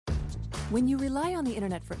When you rely on the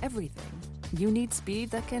internet for everything, you need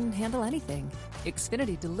speed that can handle anything.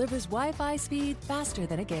 Xfinity delivers Wi-Fi speed faster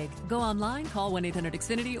than a gig. Go online, call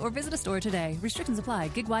 1-800-XFINITY, or visit a store today. Restrictions apply.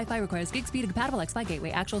 Gig Wi-Fi requires gig speed and compatible X-Fi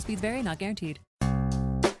gateway. Actual speeds vary, not guaranteed.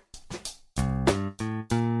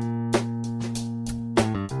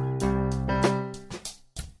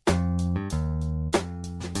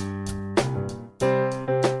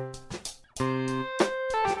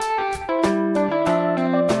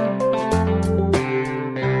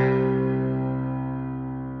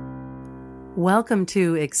 Welcome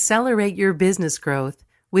to Accelerate Your Business Growth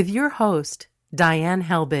with your host, Diane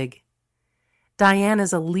Helbig. Diane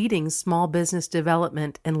is a leading small business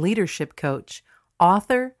development and leadership coach,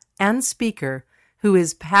 author, and speaker who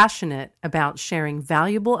is passionate about sharing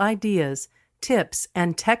valuable ideas, tips,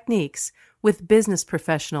 and techniques with business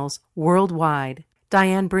professionals worldwide.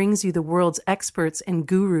 Diane brings you the world's experts and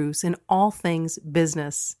gurus in all things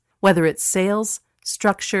business, whether it's sales,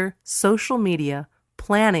 structure, social media,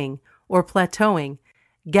 planning, or plateauing.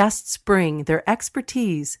 Guests bring their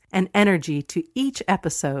expertise and energy to each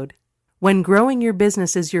episode. When growing your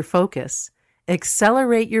business is your focus,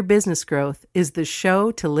 Accelerate Your Business Growth is the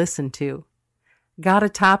show to listen to. Got a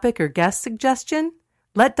topic or guest suggestion?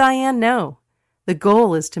 Let Diane know. The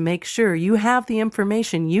goal is to make sure you have the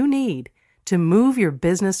information you need to move your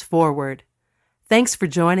business forward. Thanks for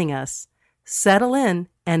joining us. Settle in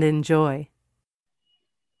and enjoy.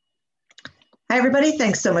 Hi, everybody.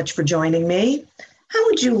 Thanks so much for joining me. How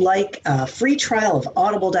would you like a free trial of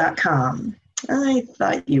audible.com? I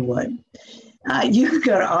thought you would. You can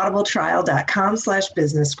go to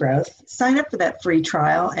audibletrial.com/businessgrowth, sign up for that free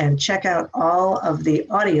trial, and check out all of the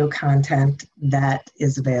audio content that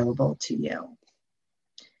is available to you.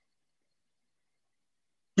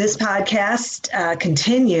 This podcast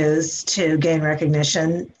continues to gain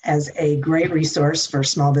recognition as a great resource for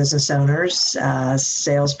small business owners,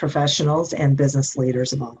 sales professionals, and business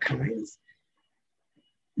leaders of all kinds.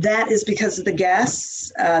 That is because of the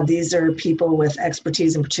guests. These are people with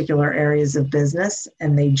expertise in particular areas of business,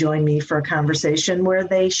 and they join me for a conversation where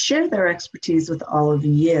they share their expertise with all of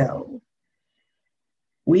you.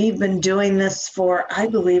 We've been doing this for, I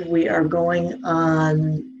believe we are going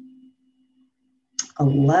on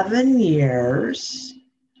 11 years,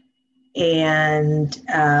 and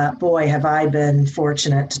boy, have I been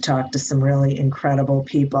fortunate to talk to some really incredible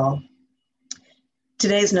people.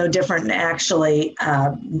 Today's no different, and actually,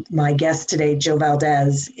 my guest today, Jill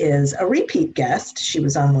Valdez, is a repeat guest. She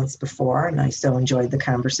was on once before, and I so enjoyed the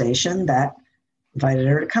conversation that invited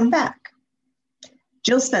her to come back.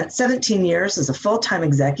 Jill spent 17 years as a full-time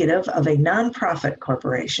executive of a nonprofit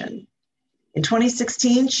corporation. In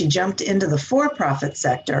 2016, she jumped into the for-profit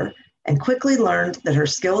sector and quickly learned that her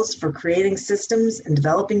skills for creating systems and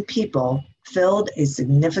developing people filled a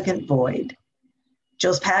significant void.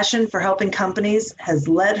 Jill's passion for helping companies has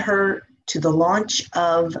led her to the launch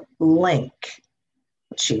of Link,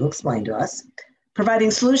 which she will explain to us,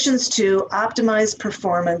 providing solutions to optimize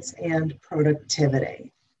performance and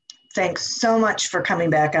productivity. Thanks so much for coming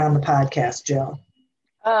back on the podcast, Jill.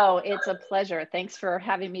 Oh, it's a pleasure. Thanks for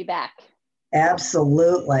having me back.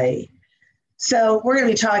 Absolutely. So we're going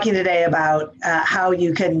to be talking today about how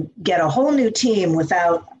you can get a whole new team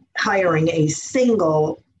without hiring a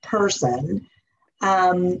single person.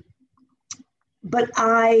 But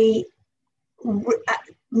my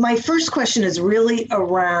first question is really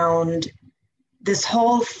around this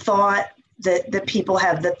whole thought that people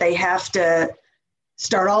have that they have to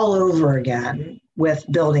start all over again with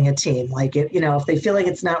building a team. Like, if they feel like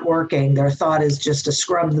it's not working, their thought is just to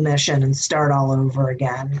scrub the mission and start all over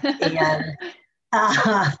again. And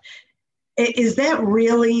is that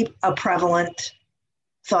really a prevalent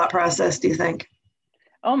thought process, do you think?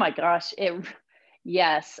 Oh my gosh.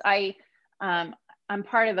 Yes. I'm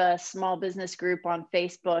part of a small business group on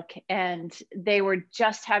Facebook, and they were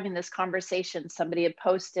just having this conversation. Somebody had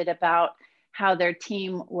posted about how their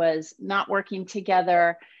team was not working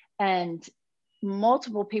together, and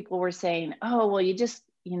multiple people were saying, oh, well, you just,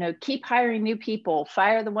 keep hiring new people,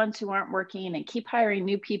 fire the ones who aren't working, and keep hiring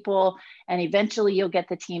new people, and eventually you'll get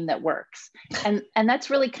the team that works. And that's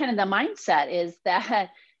really kind of the mindset, is that,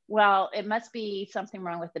 well, it must be something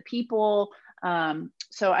wrong with the people.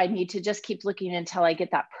 So I need to just keep looking until I get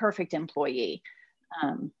that perfect employee.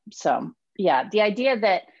 So yeah, the idea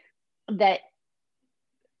that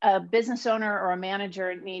a business owner or a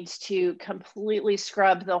manager needs to completely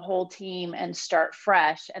scrub the whole team and start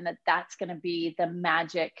fresh, and that's going to be the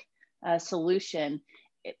magic solution.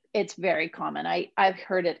 It's very common. I've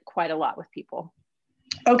heard it quite a lot with people.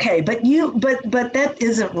 Okay, but that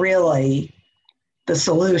isn't really the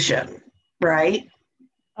solution, right?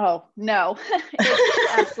 Oh, no,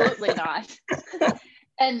 it's absolutely not.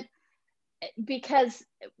 And because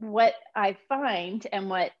what I find and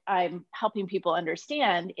what I'm helping people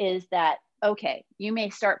understand is that, okay, you may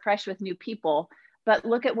start fresh with new people, but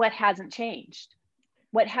look at what hasn't changed.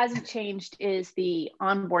 What hasn't changed is the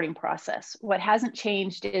onboarding process. What hasn't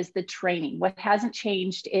changed is the training. What hasn't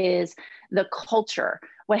changed is the culture.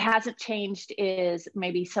 What hasn't changed is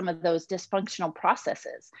maybe some of those dysfunctional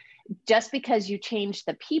processes. Just because you change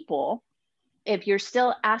the people, if you're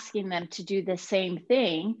still asking them to do the same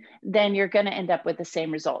thing, then you're going to end up with the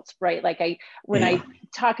same results, right? Like when I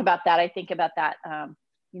talk about that, I think about that,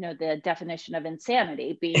 the definition of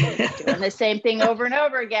insanity being doing the same thing over and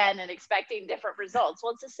over again and expecting different results.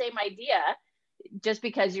 Well, it's the same idea. Just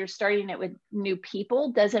because you're starting it with new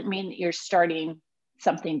people doesn't mean that you're starting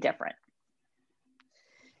something different.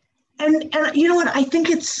 And you know what? I think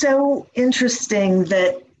it's so interesting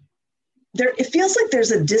that it feels like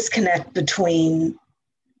there's a disconnect between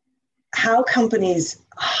how companies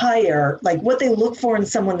hire, like what they look for in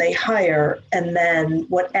someone they hire, and then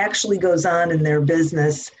what actually goes on in their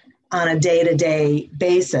business on a day-to-day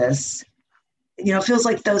basis. It feels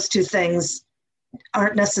like those two things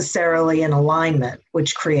aren't necessarily in alignment,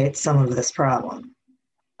 which creates some of this problem.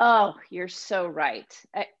 Oh, you're so right.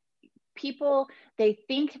 People, they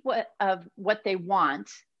think of what they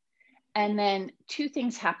want, and then two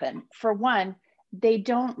things happen. For one, they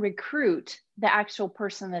don't recruit the actual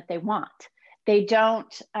person that they want. They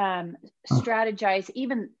don't strategize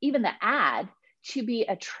even the ad to be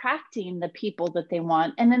attracting the people that they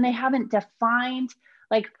want. And then they haven't defined,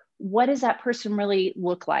 like, what does that person really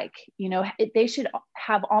look like? They should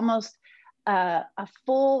have almost a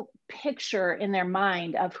full picture in their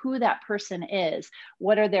mind of who that person is.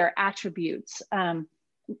 What are their attributes?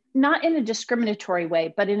 Not in a discriminatory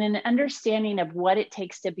way, but in an understanding of what it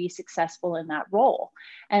takes to be successful in that role.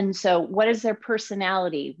 And so what is their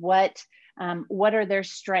personality? What are their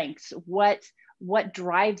strengths? What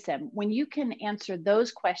drives them? When you can answer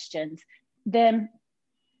those questions, then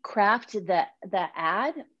craft the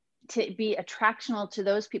ad to be attractional to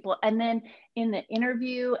those people. And then in the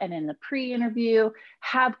interview and in the pre-interview,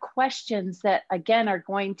 have questions that, again, are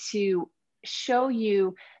going to show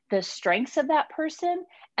you the strengths of that person,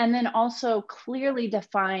 and then also clearly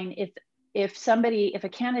define if a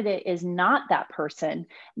candidate is not that person,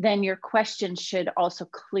 then your question should also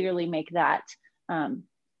clearly make that.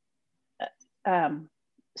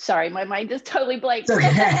 Sorry, my mind just totally blanked.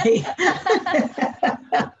 Okay.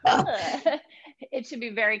 It should be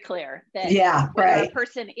very clear that right. a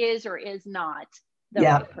person is or is not the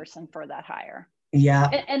right person for that hire. Yeah.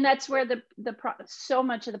 And that's where so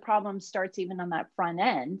much of the problem starts, even on that front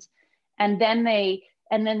end. And then they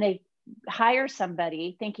hire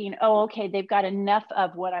somebody thinking, oh, okay, they've got enough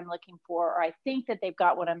of what I'm looking for, or I think that they've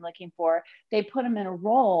got what I'm looking for. They put them in a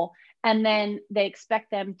role, and then they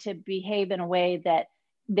expect them to behave in a way that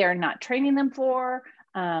they're not training them for,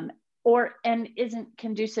 and isn't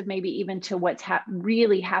conducive maybe even to what's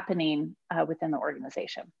really happening within the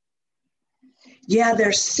organization. Yeah,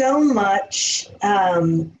 there's so much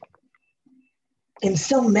in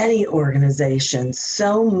so many organizations,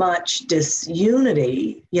 so much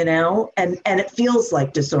disunity, and it feels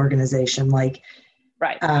like disorganization. Like,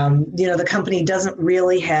 right. The company doesn't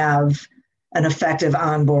really have an effective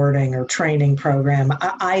onboarding or training program.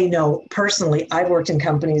 I know personally, I've worked in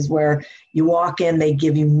companies where you walk in, they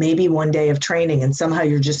give you maybe one day of training, and somehow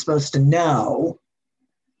you're just supposed to know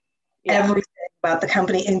everything about the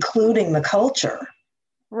company, including the culture.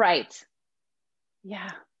 Right. Yeah.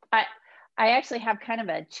 I actually have kind of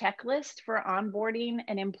a checklist for onboarding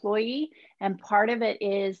an employee. And part of it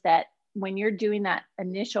is that when you're doing that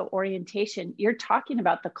initial orientation, you're talking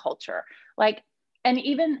about the culture. Like, and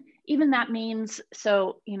even that means,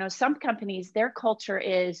 so, some companies, their culture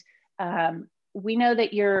is, we know that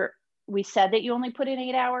we said that you only put in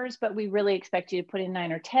 8 hours, but we really expect you to put in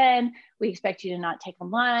 9 or 10. We expect you to not take a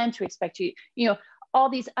lunch. We expect you, all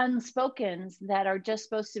these unspokens that are just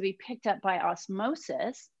supposed to be picked up by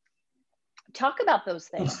osmosis. Talk about those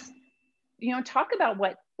things. Talk about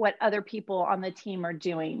what other people on the team are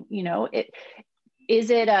doing. Is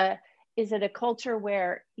it a culture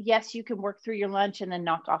where, yes, you can work through your lunch and then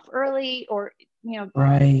knock off early, or,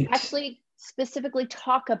 right. Actually specifically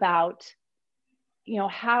talk about,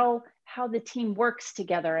 how the team works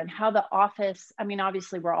together and how the office,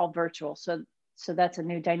 obviously we're all virtual. So that's a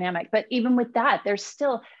new dynamic, but even with that, there's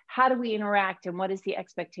still, how do we interact and what is the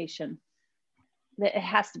expectation? That it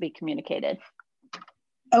has to be communicated.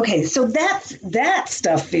 Okay, so that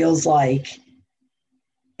stuff feels like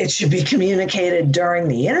it should be communicated during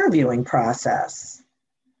the interviewing process.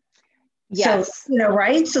 Yes. So,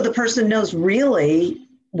 right? So the person knows really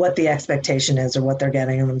what the expectation is or what they're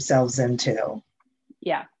getting themselves into.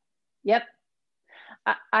 Yeah. Yep.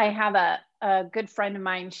 I have a good friend of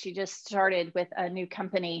mine. She just started with a new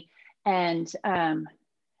company, and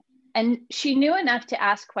she knew enough to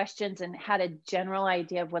ask questions and had a general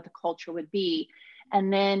idea of what the culture would be.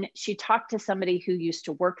 And then she talked to somebody who used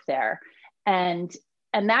to work there, and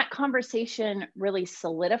that conversation really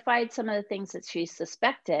solidified some of the things that she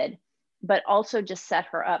suspected, but also just set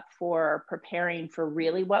her up for preparing for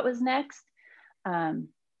really what was next. And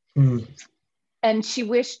she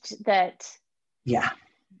wished that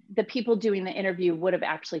the people doing the interview would have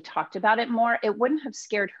actually talked about it more. It wouldn't have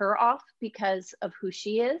scared her off because of who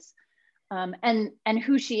she is. And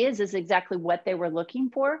who she is exactly what they were looking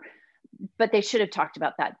for, but they should have talked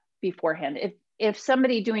about that beforehand. If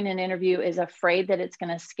somebody doing an interview is afraid that it's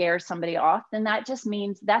going to scare somebody off, then that just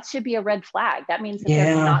means that should be a red flag. That means that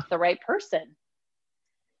they're not the right person.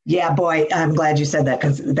 Yeah, boy, I'm glad you said that,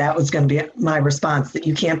 because that was going to be my response, that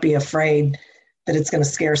you can't be afraid that it's going to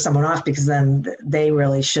scare someone off, because then they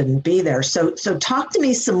really shouldn't be there. So talk to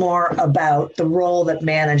me some more about the role that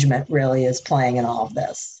management really is playing in all of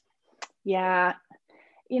this. Yeah,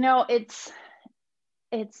 it's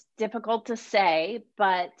difficult to say,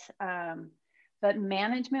 but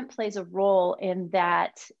management plays a role in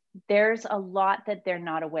that. There's a lot that they're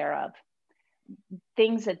not aware of,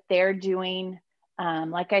 things that they're doing.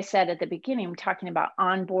 Like I said at the beginning, I'm talking about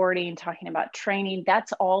onboarding, talking about training.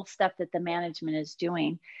 That's all stuff that the management is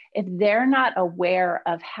doing. If they're not aware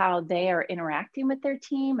of how they are interacting with their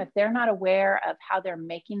team, if they're not aware of how they're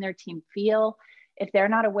making their team feel, if they're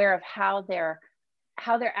not aware of how they're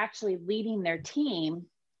actually leading their team,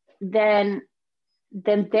 then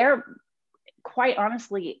they're quite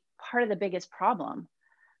honestly part of the biggest problem.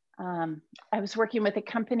 I was working with a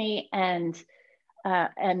company, and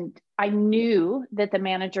I knew that the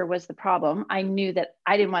manager was the problem. I knew that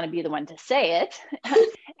I didn't want to be the one to say it.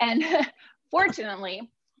 And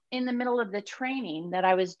fortunately, in the middle of the training that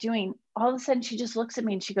I was doing, all of a sudden she just looks at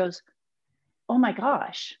me and she goes, "Oh my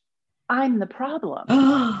gosh, I'm the problem."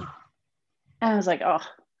 And I was like, "Oh,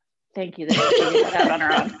 thank you that she figured that out on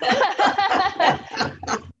her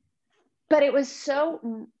own." But it was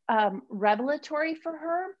so revelatory for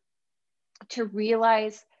her to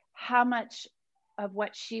realize how much of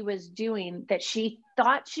what she was doing that she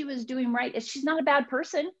thought she was doing right. She's not a bad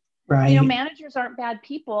person. Right. Managers aren't bad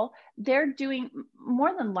people. They're doing,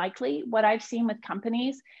 more than likely, what I've seen with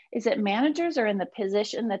companies is that managers are in the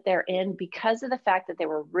position that they're in because of the fact that they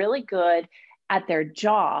were really good at their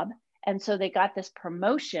job. And so they got this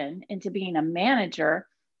promotion into being a manager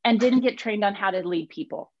and didn't get trained on how to lead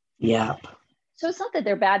people. Yeah. So it's not that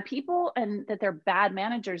they're bad people and that they're bad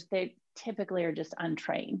managers. They typically are just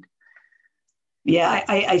untrained. Yeah,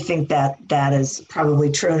 I think that is probably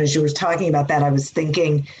true. And as you were talking about that, I was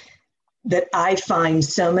thinking that I find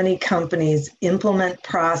so many companies implement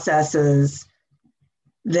processes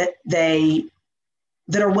that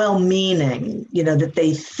are well-meaning, that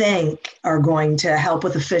they think are going to help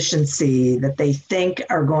with efficiency, that they think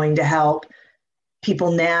are going to help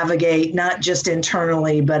people navigate not just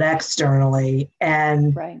internally but externally,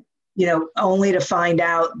 and right. Only to find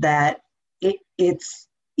out that it's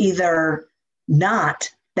either not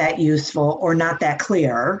that useful or not that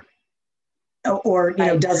clear, or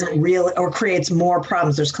doesn't really, or creates more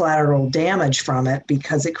problems. There's collateral damage from it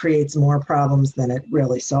because it creates more problems than it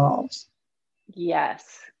really solves.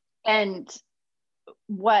 Yes. And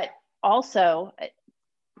what also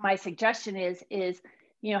my suggestion is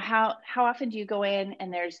how often do you go in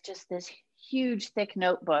and there's just this huge thick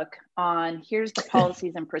notebook on here's the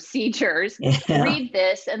policies and procedures, read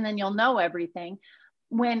this and then you'll know everything,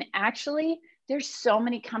 when actually there's so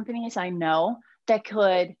many companies I know that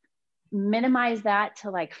could minimize that to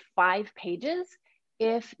like 5 pages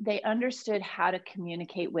if they understood how to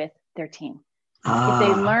communicate with their team. If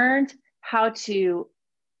they learned how to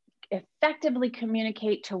effectively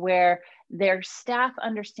communicate to where their staff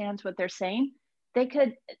understands what they're saying, they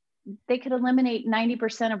could eliminate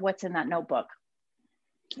 90% of what's in that notebook.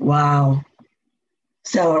 Wow.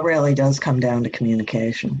 So it really does come down to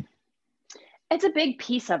communication. It's a big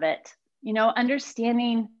piece of it.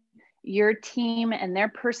 Understanding your team and their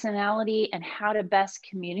personality and how to best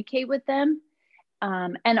communicate with them.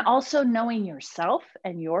 And also knowing yourself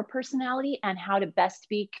and your personality and how to best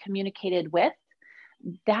be communicated with.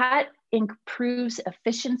 That improves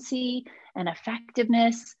efficiency and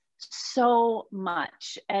effectiveness so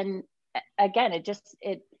much. And again,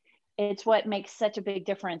 it's what makes such a big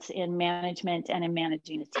difference in management and in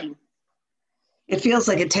managing a team. It feels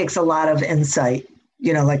like it takes a lot of insight,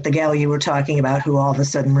 like the gal you were talking about who all of a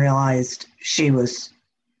sudden realized she was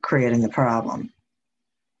creating the problem.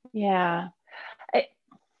 Yeah.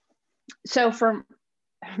 So for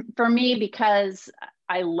me, because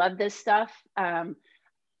I love this stuff,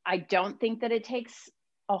 I don't think that it takes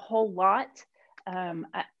a whole lot.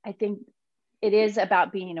 I think it is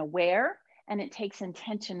about being aware, and it takes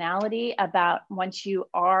intentionality about once you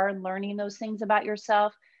are learning those things about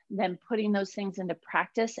yourself, then putting those things into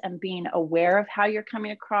practice and being aware of how you're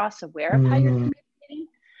coming across, aware of how you're communicating,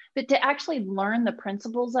 but to actually learn the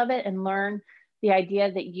principles of it and learn the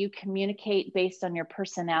idea that you communicate based on your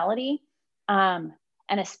personality. And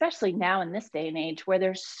especially now in this day and age where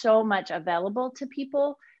there's so much available to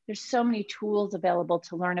people, there's so many tools available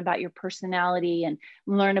to learn about your personality and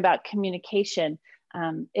learn about communication.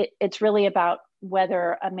 It's really about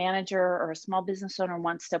whether a manager or a small business owner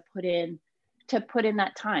wants to put in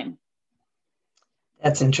that time.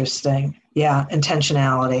 That's interesting. Yeah,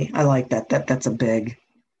 intentionality. I like that. That's a big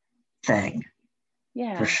thing.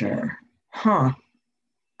 Yeah, for sure. Huh.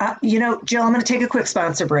 Jill, I'm going to take a quick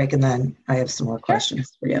sponsor break, and then I have some more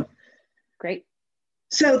questions for you. Great.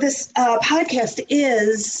 So this podcast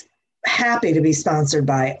is happy to be sponsored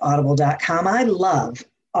by Audible.com. I love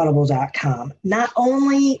Audible.com, not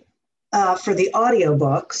only for the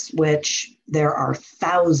audiobooks, which there are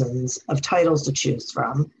thousands of titles to choose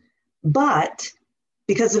from, but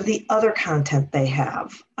because of the other content they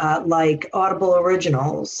have, like Audible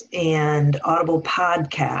Originals and Audible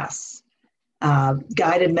Podcasts,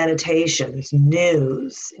 guided meditations,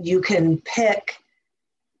 news. You can pick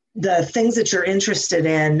the things that you're interested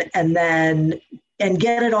in and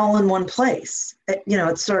get it all in one place.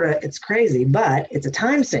 It's crazy, but it's a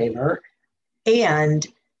time saver. And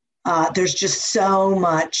there's just so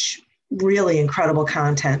much really incredible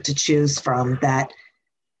content to choose from that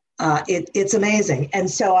it's amazing.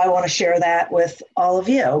 And so I want to share that with all of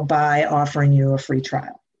you by offering you a free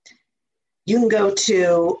trial. You can go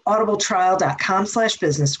to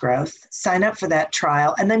audibletrial.com/businessgrowth, sign up for that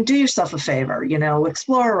trial, and then do yourself a favor,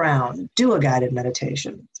 explore around, do a guided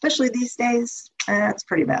meditation, especially these days. It's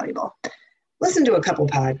pretty valuable. Listen to a couple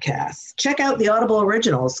podcasts, check out the Audible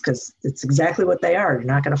Originals, because it's exactly what they are. You're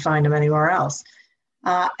not going to find them anywhere else.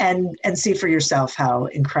 And see for yourself how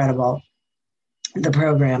incredible the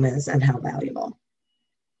program is and how valuable.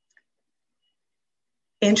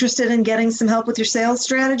 Interested in getting some help with your sales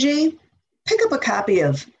strategy? Pick up a copy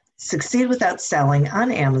of Succeed Without Selling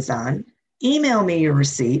on Amazon, email me your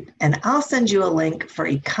receipt, and I'll send you a link for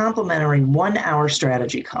a complimentary 1-hour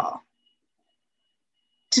strategy call.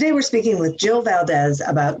 Today we're speaking with Jill Valdez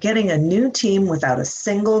about getting a new team without a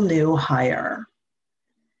single new hire.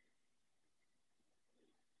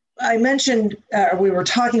 I mentioned, we were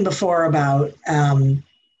talking before about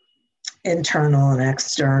internal and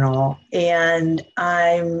external, and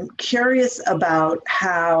I'm curious about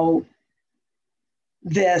how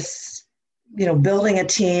this, building a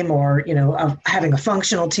team or, having a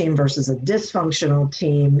functional team versus a dysfunctional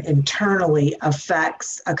team internally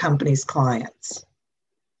affects a company's clients.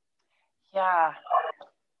 Yeah.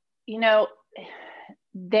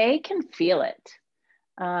 They can feel it.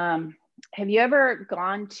 Have you ever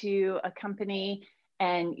gone to a company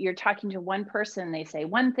and you're talking to one person, they say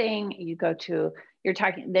one thing,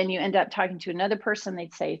 then you end up talking to another person,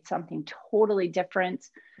 they'd say something totally different.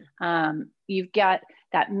 You've got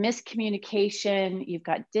that miscommunication, you've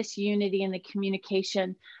got disunity in the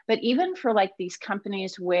communication. But even for like these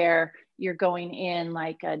companies where you're going in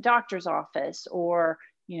like a doctor's office or,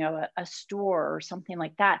 a store or something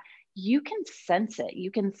like that, you can sense it.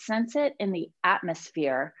 You can sense it in the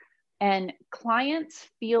atmosphere, and clients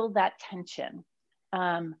feel that tension.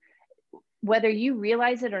 Whether you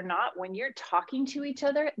realize it or not, when you're talking to each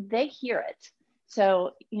other, they hear it.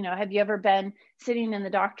 So, have you ever been sitting in the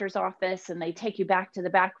doctor's office and they take you back to the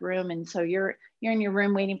back room? And so you're in your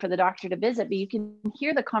room waiting for the doctor to visit, but you can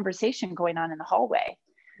hear the conversation going on in the hallway.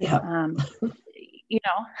 Yeah.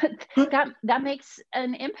 That makes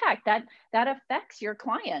an impact that affects your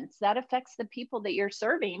clients, that affects the people that you're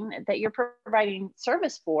serving, that you're providing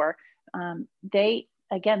service for. They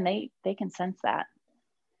can sense that.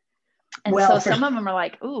 And so some of them are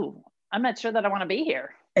like, ooh, I'm not sure that I want to be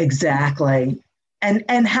here. Exactly.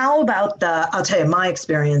 And how about I'll tell you, my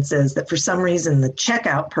experience is that for some reason, the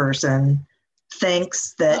checkout person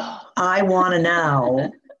thinks that I want to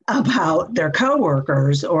know about their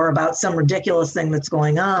coworkers or about some ridiculous thing that's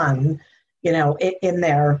going on, in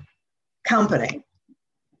their company.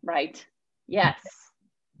 Right. Yes.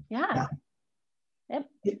 Yeah. Yep.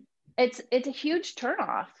 It's a huge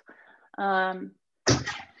turnoff. And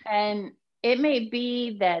it may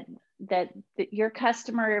be that your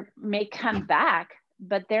customer may come back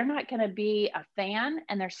but they're not going to be a fan,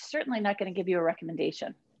 and they're certainly not going to give you a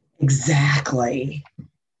recommendation. Exactly.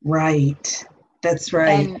 Right. That's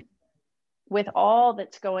right. And with all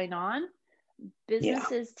that's going on,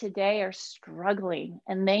 businesses today are struggling,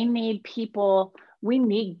 and they need people. We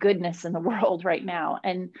need goodness in the world right now.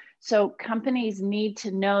 And so companies need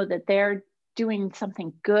to know that they're doing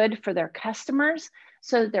something good for their customers,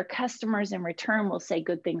 so that their customers in return will say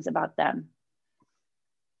good things about them.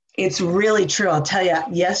 It's really true. I'll tell you,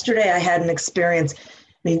 yesterday I had an experience,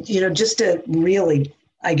 just to really,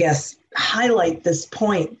 I guess, highlight this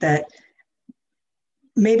point that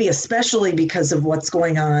maybe especially because of what's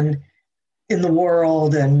going on in the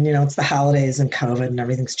world, and, it's the holidays and COVID and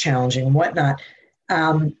everything's challenging and whatnot.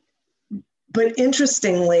 But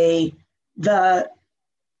interestingly, the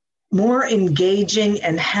more engaging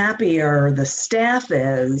and happier the staff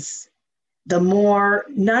is, the more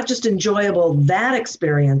not just enjoyable that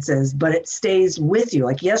experience is, but it stays with you.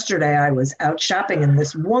 Like yesterday, I was out shopping, and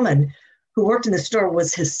this woman who worked in the store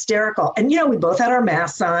was hysterical. And, we both had our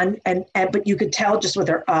masks on, but you could tell just with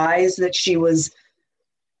her eyes that she was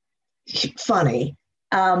funny.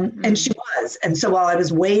 And she was. And so while I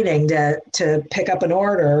was waiting to pick up an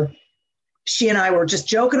order, she and I were just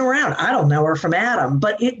joking around. I don't know her from Adam,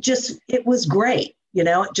 but it was great.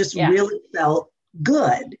 It just really felt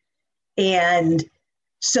good. And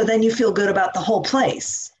so then you feel good about the whole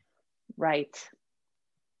place. Right.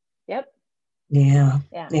 Yep. Yeah.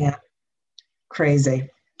 Crazy.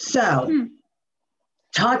 So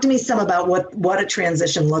talk to me some about what a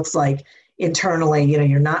transition looks like internally.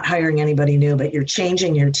 You're not hiring anybody new, but you're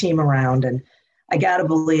changing your team around. And I got to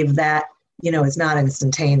believe that, is not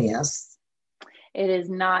instantaneous. It is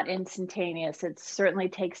not instantaneous. It certainly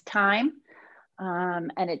takes time.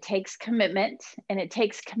 And it takes commitment, and it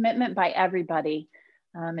takes commitment by everybody.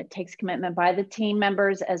 It takes commitment by the team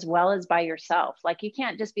members as well as by yourself. Like, you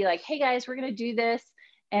can't just be like, hey guys, we're going to do this.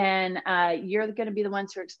 And you're going to be the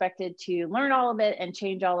ones who are expected to learn all of it and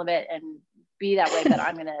change all of it and be that way, but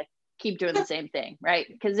I'm going to keep doing the same thing, right?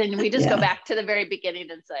 Because then we just go back to the very beginning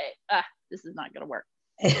and say, this is not going to work.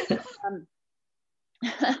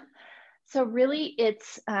 So really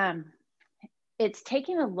it's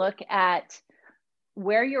taking a look at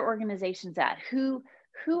where your organization's at. Who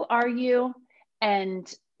are you,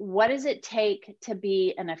 and what does it take to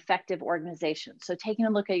be an effective organization? So taking a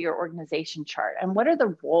look at your organization chart, and what are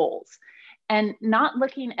the roles, and not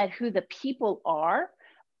looking at who the people are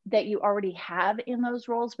that you already have in those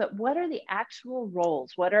roles, but what are the actual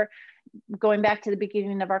roles? What are, going back to the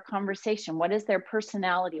beginning of our conversation, what is their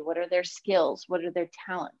personality? What are their skills? What are their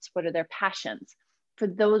talents? What are their passions for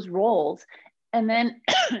those roles? And then,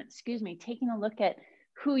 taking a look at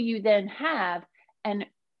who you then have, and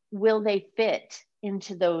will they fit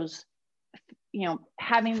into those,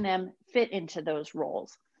 having them fit into those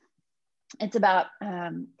roles. It's about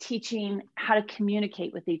teaching how to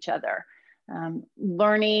communicate with each other,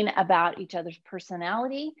 learning about each other's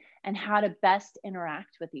personality and how to best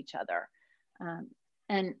interact with each other.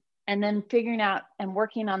 And then figuring out and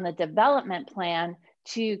working on the development plan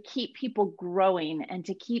to keep people growing and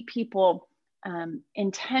to keep people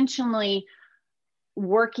intentionally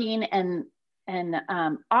working and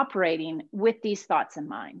operating with these thoughts in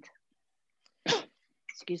mind.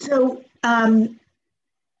 Excuse me. So I'm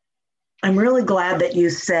really glad that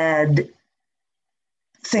you said,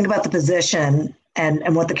 think about the position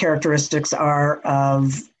and what the characteristics are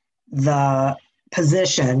of the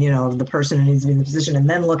position, of the person who needs to be in the position, and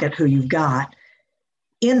then look at who you've got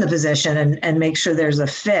in the position and make sure there's a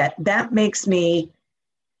fit. That makes me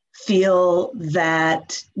feel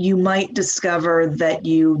that you might discover that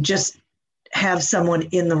you just have someone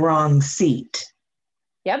in the wrong seat.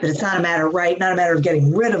 Yep. That it's not a matter of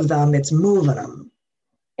getting rid of them, it's moving them.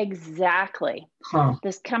 Exactly. Huh.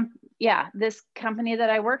 This company that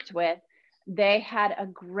I worked with, they had a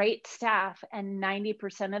great staff, and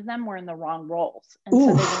 90% of them were in the wrong roles. And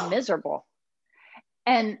so they were miserable.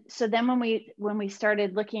 And so then when we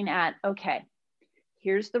started looking at, okay,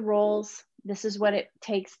 here's the roles, this is what it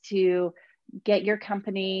takes to get your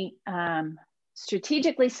company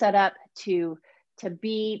strategically set up to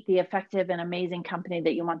be the effective and amazing company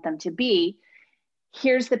that you want them to be.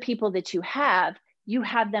 Here's the people that you have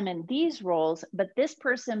them in these roles, but this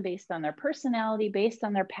person, based on their personality, based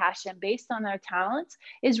on their passion, based on their talents,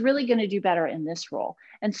 is really going to do better in this role.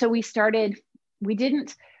 And so we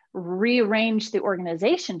didn't rearrange the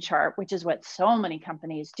organization chart, which is what so many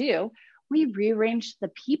companies do. We rearranged the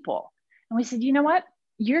people. And we said, you know what?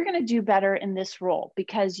 you're going to do better in this role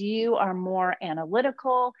because you are more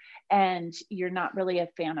analytical and you're not really a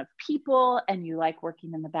fan of people and you like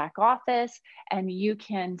working in the back office and you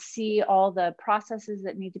can see all the processes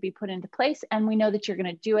that need to be put into place. And we know that you're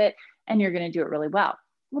going to do it and you're going to do it really well.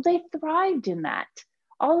 Well, they thrived in that.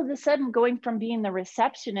 All of a sudden, going from being the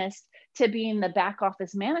receptionist to being the back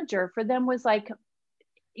office manager for them was like,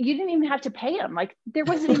 you didn't even have to pay them. Like there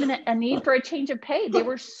wasn't even a need for a change of pay. They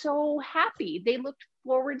were so happy. They looked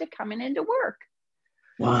forward to coming into work.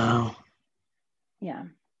 Wow. Yeah.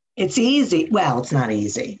 It's easy. Well, it's not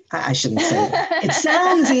easy. I shouldn't say that. It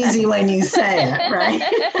sounds easy when you say it,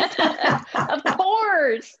 right? Of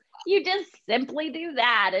course. You just simply do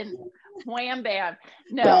that and wham bam.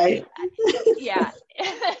 No. Right. Yeah.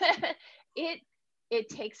 It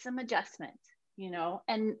takes some adjustment,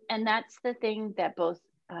 and that's the thing that both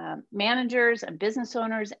managers and business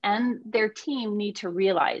owners and their team need to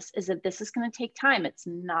realize is that this is going to take time. It's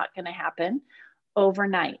not going to happen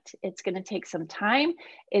overnight. It's going to take some time.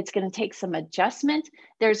 It's going to take some adjustment.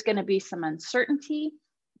 There's going to be some uncertainty.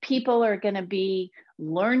 People are going to be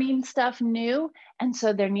learning stuff new. And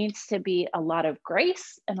so there needs to be a lot of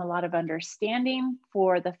grace and a lot of understanding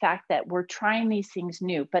for the fact that we're trying these things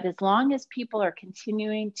new. But as long as people are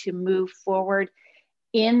continuing to move forward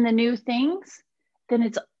in the new things,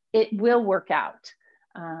 then it will work out.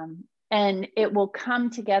 And it will come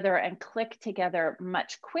together and click together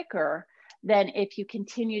much quicker than if you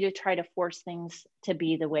continue to try to force things to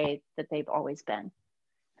be the way that they've always been.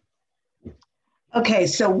 Okay,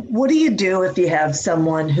 so what do you do if you have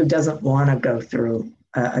someone who doesn't want to go through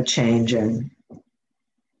a change in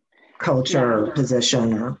culture or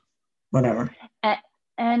position or whatever?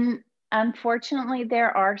 And unfortunately,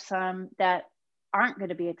 there are some that aren't going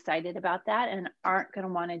to be excited about that and aren't going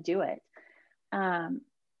to want to do it.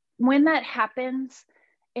 When that happens,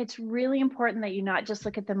 it's really important that you not just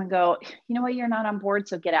look at them and go, you know what, you're not on board,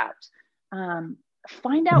 so get out.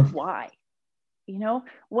 Find out why.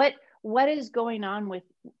 What is going on with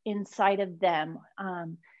inside of them.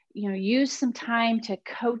 Use some time to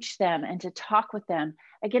coach them and to talk with them.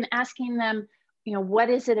 Again, asking them, what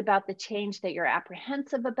is it about the change that you're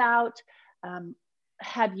apprehensive about?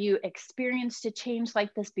 Have you experienced a change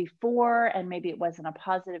like this before? And maybe it wasn't a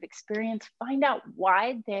positive experience. Find out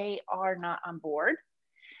why they are not on board.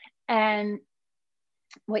 And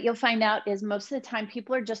what you'll find out is most of the time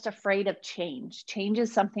people are just afraid of change. Change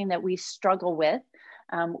is something that we struggle with.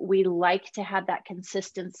 We like to have that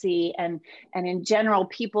consistency, and in general,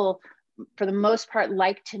 people, for the most part,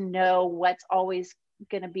 like to know what's always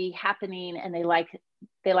going to be happening, and they like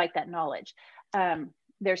that knowledge.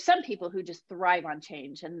 There's some people who just thrive on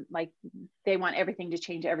change, and they want everything to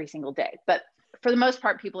change every single day. But for the most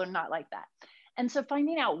part, people are not like that. And so,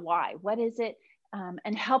 finding out why, what is it,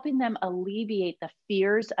 and helping them alleviate the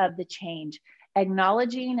fears of the change,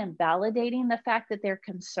 acknowledging and validating the fact that they're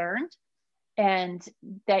concerned. And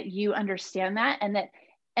that you understand that,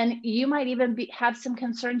 and you might even have some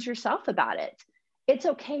concerns yourself about it. It's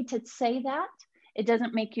okay to say that. It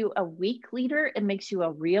doesn't make you a weak leader. It makes you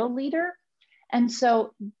a real leader. And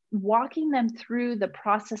so walking them through the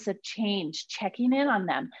process of change, checking in on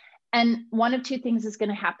them. And one of two things is going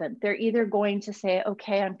to happen. They're either going to say,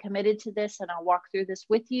 okay, I'm committed to this and I'll walk through this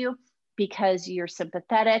with you because you're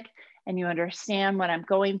sympathetic and you understand what I'm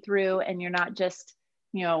going through and you're not just,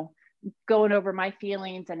 going over my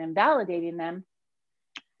feelings and invalidating them.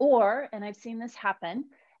 Or, and I've seen this happen,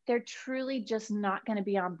 they're truly just not going to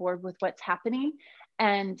be on board with what's happening,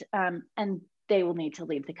 and they will need to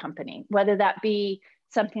leave the company, whether that be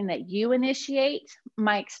something that you initiate.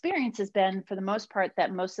 My experience has been, for the most part,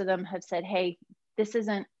 that most of them have said, hey, this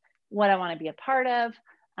isn't what I want to be a part of.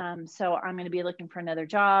 So I'm going to be looking for another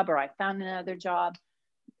job, or I found another job.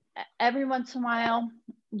 Every once in a while,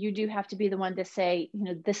 you do have to be the one to say,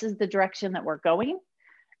 this is the direction that we're going.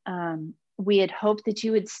 We had hoped that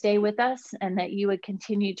you would stay with us and that you would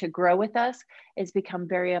continue to grow with us. It's become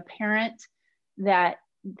very apparent that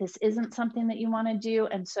this isn't something that you want to do.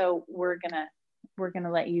 And so we're going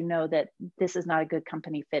to let you know that this is not a good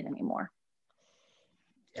company fit anymore.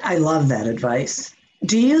 I love that advice.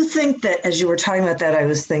 Do you think that, as you were talking about that, I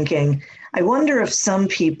was thinking, I wonder if some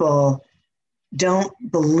people don't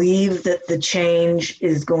believe that the change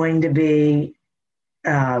is going to be,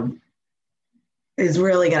 is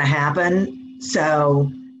really going to happen. So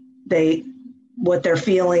what they're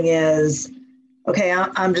feeling is, okay,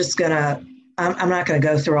 I'm not going to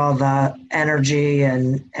go through all the energy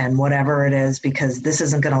and whatever it is, because this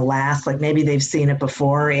isn't going to last. Like maybe they've seen it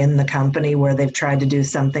before in the company where they've tried to do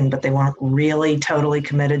something, but they weren't really totally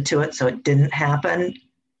committed to it. So it didn't happen.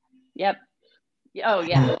 Yep. Oh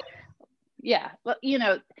yeah. Yeah. Well,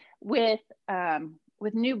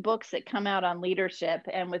 with new books that come out on leadership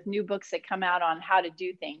and with new books that come out on how to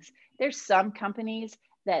do things, there's some companies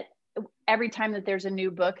that every time that there's a new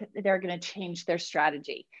book, they're going to change their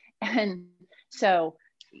strategy. And so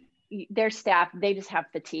their staff, they just have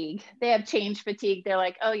fatigue. They have change fatigue. They're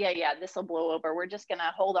like, oh yeah, this will blow over. We're just going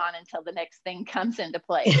to hold on until the next thing comes into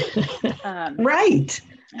play. Right.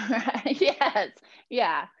 Yes.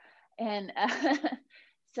 Yeah. And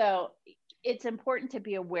so it's important to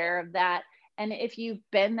be aware of that. And if you've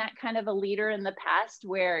been that kind of a leader in the past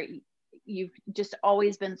where you've just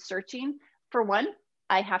always been searching, for one,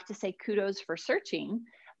 I have to say kudos for searching,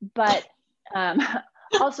 but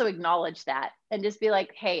also acknowledge that and just be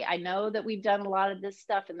like, hey, I know that we've done a lot of this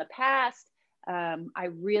stuff in the past. I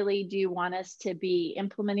really do want us to be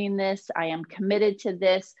implementing this. I am committed to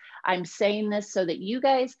this. I'm saying this so that you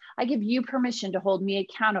guys, I give you permission to hold me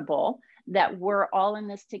accountable that we're all in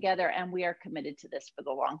this together and we are committed to this for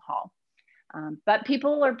the long haul. But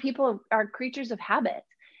people are creatures of habit,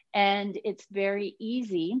 and it's very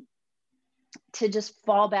easy to just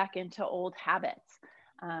fall back into old habits.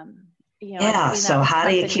 So how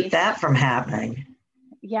do you keep that from happening?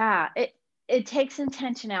 Yeah, it takes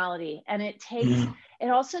intentionality, and it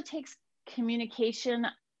also takes communication,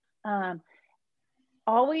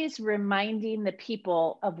 always reminding the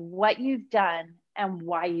people of what you've done and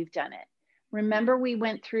why you've done it. Remember, we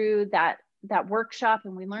went through that workshop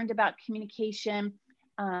and we learned about communication.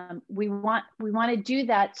 We want to do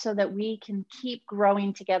that so that we can keep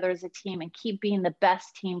growing together as a team and keep being the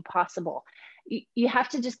best team possible. You have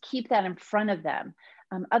to just keep that in front of them.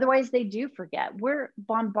 Otherwise, they do forget. We're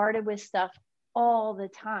bombarded with stuff all the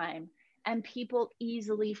time, and people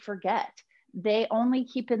easily forget. They only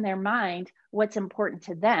keep in their mind what's important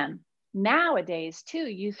to them. Nowadays, too,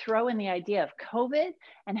 you throw in the idea of COVID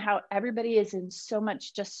and how everybody is in so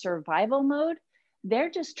much just survival mode. They're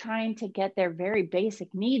just trying to get their very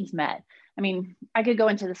basic needs met. I mean, I could go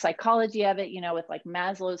into the psychology of it, with like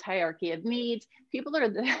Maslow's hierarchy of needs. People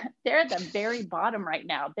they're at the very bottom right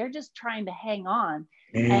now. They're just trying to hang on.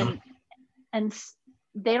 Yeah. And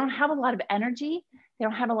they don't have a lot of energy. They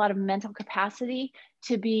don't have a lot of mental capacity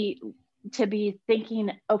to be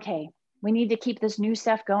thinking, okay, we need to keep this new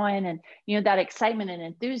stuff going. And, that excitement and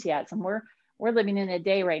enthusiasm, we're living in a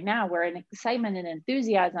day right now where an excitement and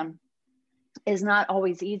enthusiasm is not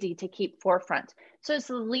always easy to keep forefront. So it's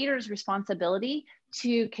the leader's responsibility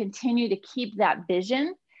to continue to keep that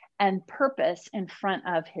vision and purpose in front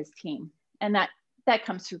of his team. And that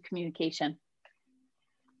comes through communication.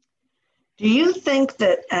 Do you think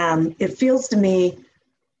that it feels to me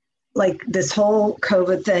like this whole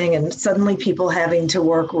COVID thing and suddenly people having to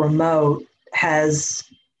work remote has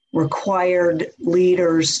required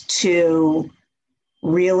leaders to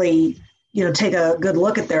really, take a good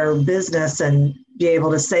look at their business and be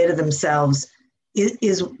able to say to themselves,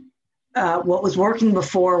 is what was working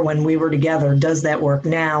before when we were together, does that work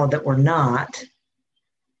now that we're not?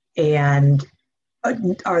 And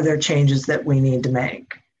are there changes that we need to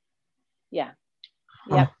make? Yeah.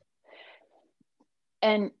 Yep.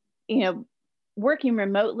 And, working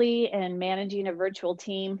remotely and managing a virtual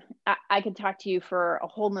team, I could talk to you for a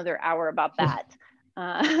whole nother hour about that.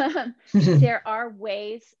 There are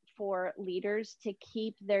ways for leaders to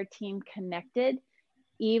keep their team connected,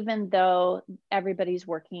 even though everybody's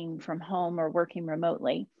working from home or working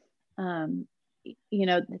remotely. Again,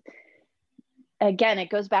 it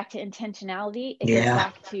goes back to intentionality. It goes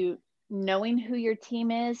back to knowing who your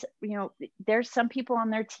team is. There's some people on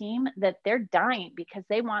their team that they're dying because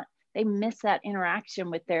they miss that interaction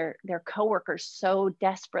with their coworkers so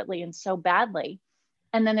desperately and so badly.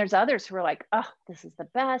 And then there's others who are like, oh, this is the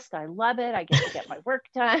best. I love it. I get to get my work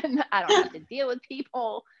done. I don't have to deal with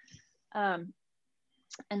people. And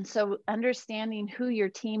so understanding who your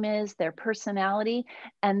team is, their personality,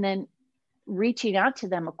 and then reaching out to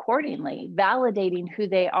them accordingly, validating who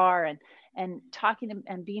they are and talking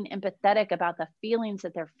and being empathetic about the feelings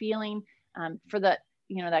that they're feeling for that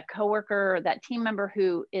coworker or that team member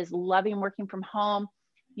who is loving working from home,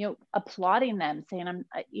 applauding them, saying,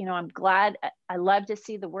 I'm glad, I love to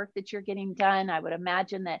see the work that you're getting done. I would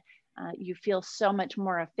imagine that you feel so much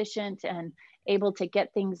more efficient and able to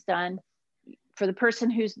get things done. For the person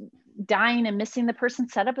who's dying and missing the person,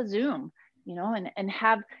 set up a Zoom, and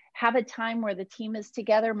have a time where the team is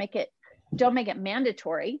together. Don't make it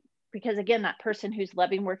mandatory, because again, that person who's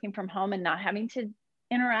loving working from home and not having to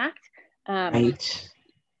interact, right.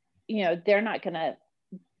 They're not gonna,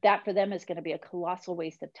 that for them is going to be a colossal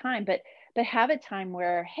waste of time, but have a time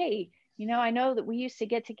where, hey, I know that we used to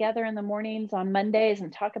get together in the mornings on Mondays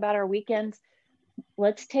and talk about our weekends.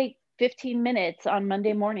 Let's take 15 minutes on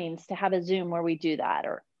Monday mornings to have a Zoom where we do that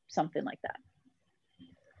or something like that.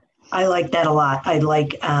 I like that a lot. I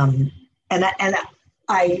like,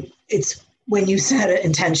 it's when you said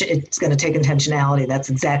intention, it's going to take intentionality. That's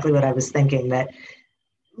exactly what I was thinking, that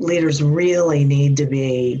leaders really need to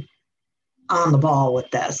be on the ball with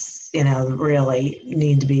this, really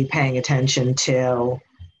need to be paying attention to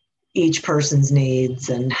each person's needs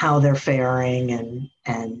and how they're faring and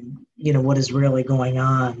what is really going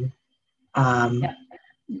on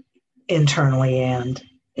internally and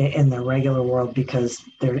in the regular world, because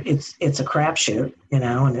it's a crapshoot,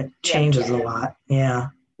 and it changes a lot. Yeah.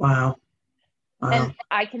 Wow. And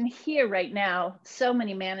I can hear right now so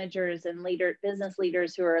many managers and business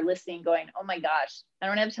leaders who are listening going, oh my gosh, I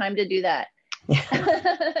don't have time to do that.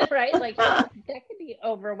 Right? Like that could be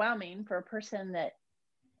overwhelming for a person that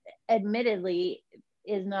admittedly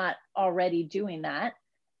is not already doing that.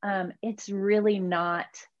 It's really not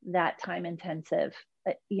that time intensive.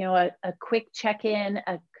 A quick check-in,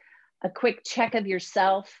 a quick check of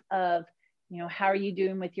yourself of, how are you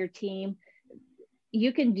doing with your team?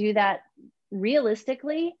 You can do that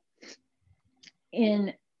realistically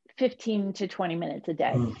in 15 to 20 minutes a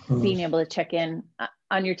day, being able to check in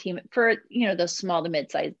on your team for, those small to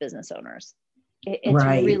mid-sized business owners. It's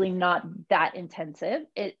really not that intensive.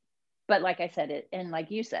 But like I said, and like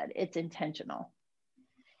you said, it's intentional.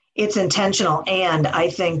 It's intentional. And I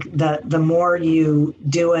think the more you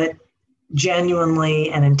do it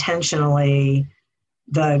genuinely and intentionally,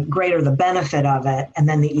 the greater the benefit of it. And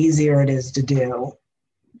then the easier it is to do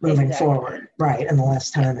moving forward. Right. And the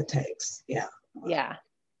less time it takes. Yeah. Yeah.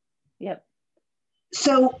 Yep.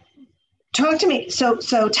 So talk to me. So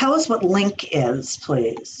tell us what Link is,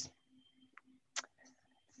 please.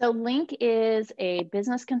 So Link is a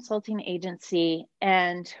business consulting agency,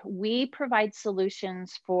 and we provide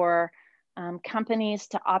solutions for companies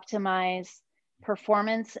to optimize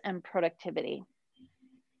performance and productivity.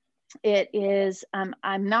 It is,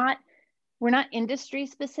 we're not industry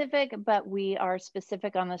specific, but we are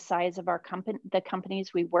specific on the size of our the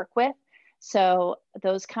companies we work with. So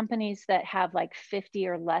those companies that have like 50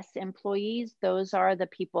 or less employees, those are the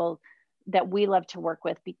people that we love to work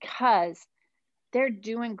with, because they're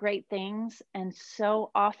doing great things. And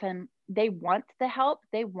so often they want the help,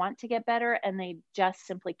 they want to get better, and they just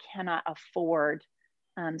simply cannot afford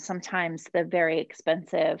sometimes the very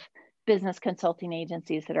expensive business consulting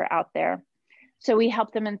agencies that are out there. So we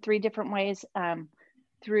help them in 3 different ways,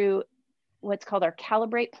 through what's called our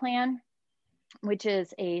Calibrate plan, which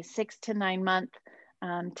is a 6 to 9 month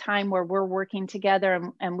time where we're working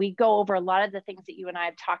together, and we go over a lot of the things that you and I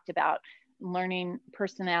have talked about, learning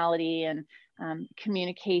personality and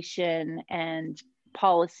communication and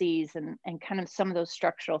policies and kind of some of those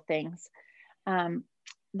structural things.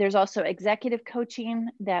 There's also executive coaching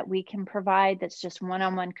that we can provide, that's just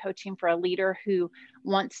one-on-one coaching for a leader who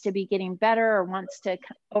wants to be getting better or wants to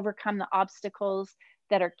overcome the obstacles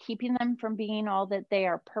that are keeping them from being all that they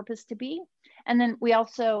are purposed to be. And then we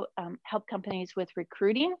also help companies with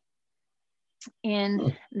recruiting,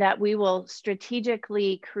 in that we will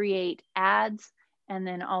strategically create ads and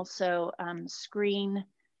then also screen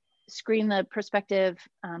the prospective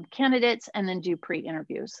candidates and then do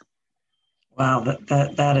pre-interviews. Wow,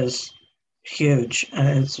 that is huge.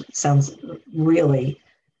 It sounds really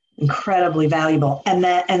incredibly valuable.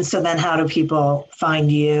 And so then how do people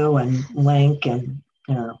find you and Link and,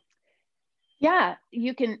 Yeah,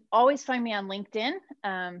 you can always find me on LinkedIn.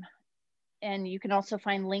 And you can also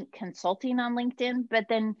find Link Consulting on LinkedIn. But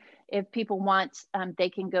then if people want, they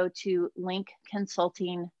can go to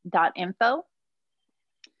linkconsulting.info.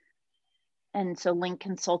 And so Link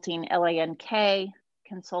Consulting, LINK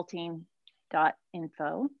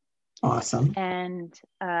consulting.info. Awesome. And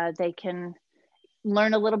they can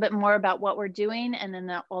learn a little bit more about what we're doing. And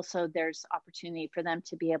then also there's opportunity for them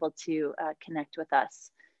to be able to connect with us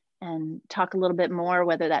and talk a little bit more,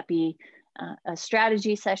 whether that be a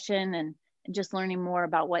strategy session and just learning more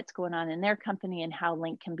about what's going on in their company and how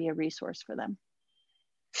Link can be a resource for them.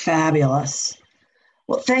 Fabulous.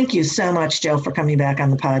 Well, thank you so much, Jill, for coming back on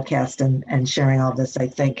the podcast and sharing all this. I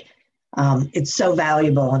think it's so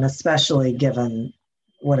valuable, and especially given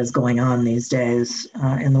what is going on these days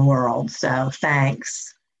in the world. So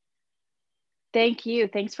thanks. Thank you.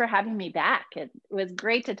 Thanks for having me back. It was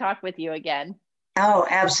great to talk with you again. Oh,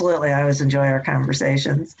 absolutely. I always enjoy our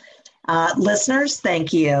conversations. Listeners,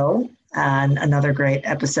 thank you. Another great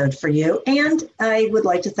episode for you. And I would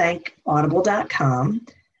like to thank Audible.com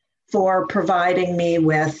for providing me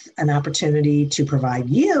with an opportunity to provide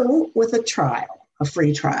you with a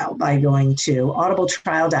free trial by going to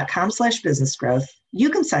audibletrial.com/businessgrowth you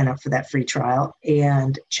can sign up for that free trial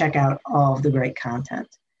and check out all of the great content.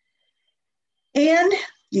 And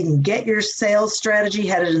you can get your sales strategy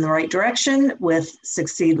headed in the right direction with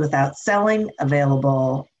Succeed Without Selling,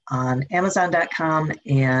 available on Amazon.com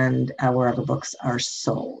and wherever books are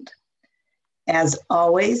sold. As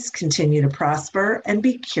always, continue to prosper and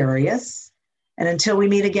be curious. And until we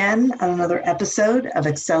meet again on another episode of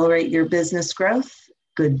Accelerate Your Business Growth,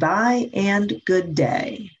 goodbye and good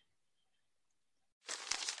day.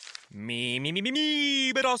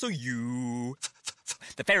 Me, but also you.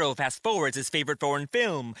 The Pharaoh fast forwards his favorite foreign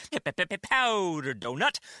film, Powder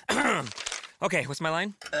Donut. Okay, what's my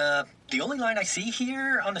line? The only line I see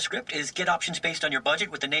here on the script is get options based on your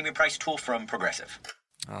budget with the Name Your Price tool from Progressive.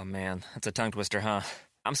 Oh man, that's a tongue twister, huh?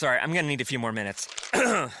 I'm sorry, I'm gonna need a few more minutes.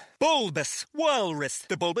 Bulbous Walrus,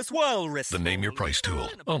 the Bulbous Walrus. The Name Your Price tool,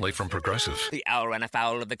 only from Progressive. The owl ran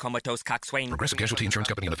afoul of the comatose coxswain. Progressive Casualty Insurance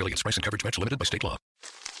Company and affiliates. Price and coverage match limited by state law.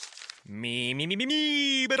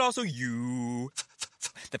 Me, but also you.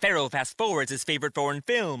 The Pharaoh fast forwards his favorite foreign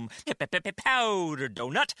film, Powder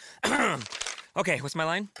Donut. Okay, what's my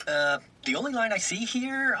line? The only line I see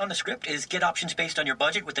here on the script is get options based on your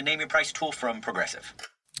budget with the Name Your Price tool from Progressive.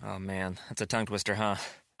 Oh man, that's a tongue twister, huh?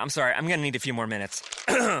 I'm sorry, I'm gonna need a few more minutes.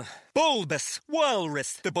 Bulbous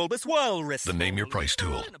Walrus, the Bulbous Walrus. The Name Your Price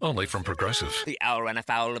tool, only from Progressive. The owl ran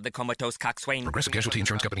afoul of the comatose coxswain. Progressive Casualty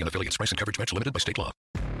Insurance Company and affiliates. Price and coverage match limited by state law.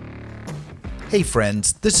 Hey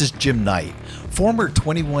friends, this is Jim Knight, former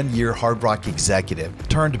 21-year Hard Rock executive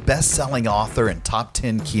turned best-selling author and top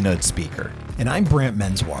 10 keynote speaker. And I'm Brant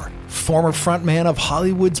Menswar, former frontman of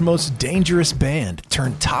Hollywood's most dangerous band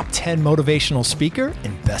turned top 10 motivational speaker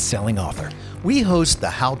and best-selling author. We host the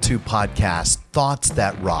how-to podcast Thoughts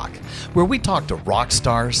That Rock, where we talk to rock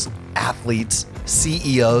stars, athletes,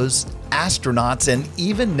 CEOs, astronauts, and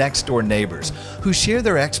even next-door neighbors who share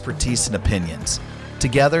their expertise and opinions.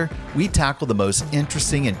 Together, we tackle the most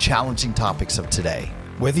interesting and challenging topics of today.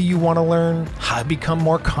 Whether you want to learn how to become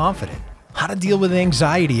more confident, how to deal with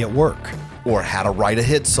anxiety at work, or how to write a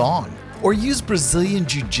hit song, or use Brazilian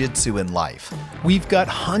Jiu-Jitsu in life, we've got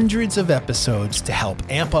hundreds of episodes to help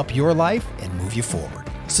amp up your life and move you forward.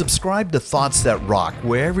 Subscribe to Thoughts That Rock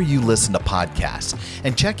wherever you listen to podcasts,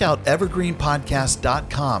 and check out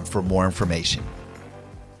evergreenpodcast.com for more information.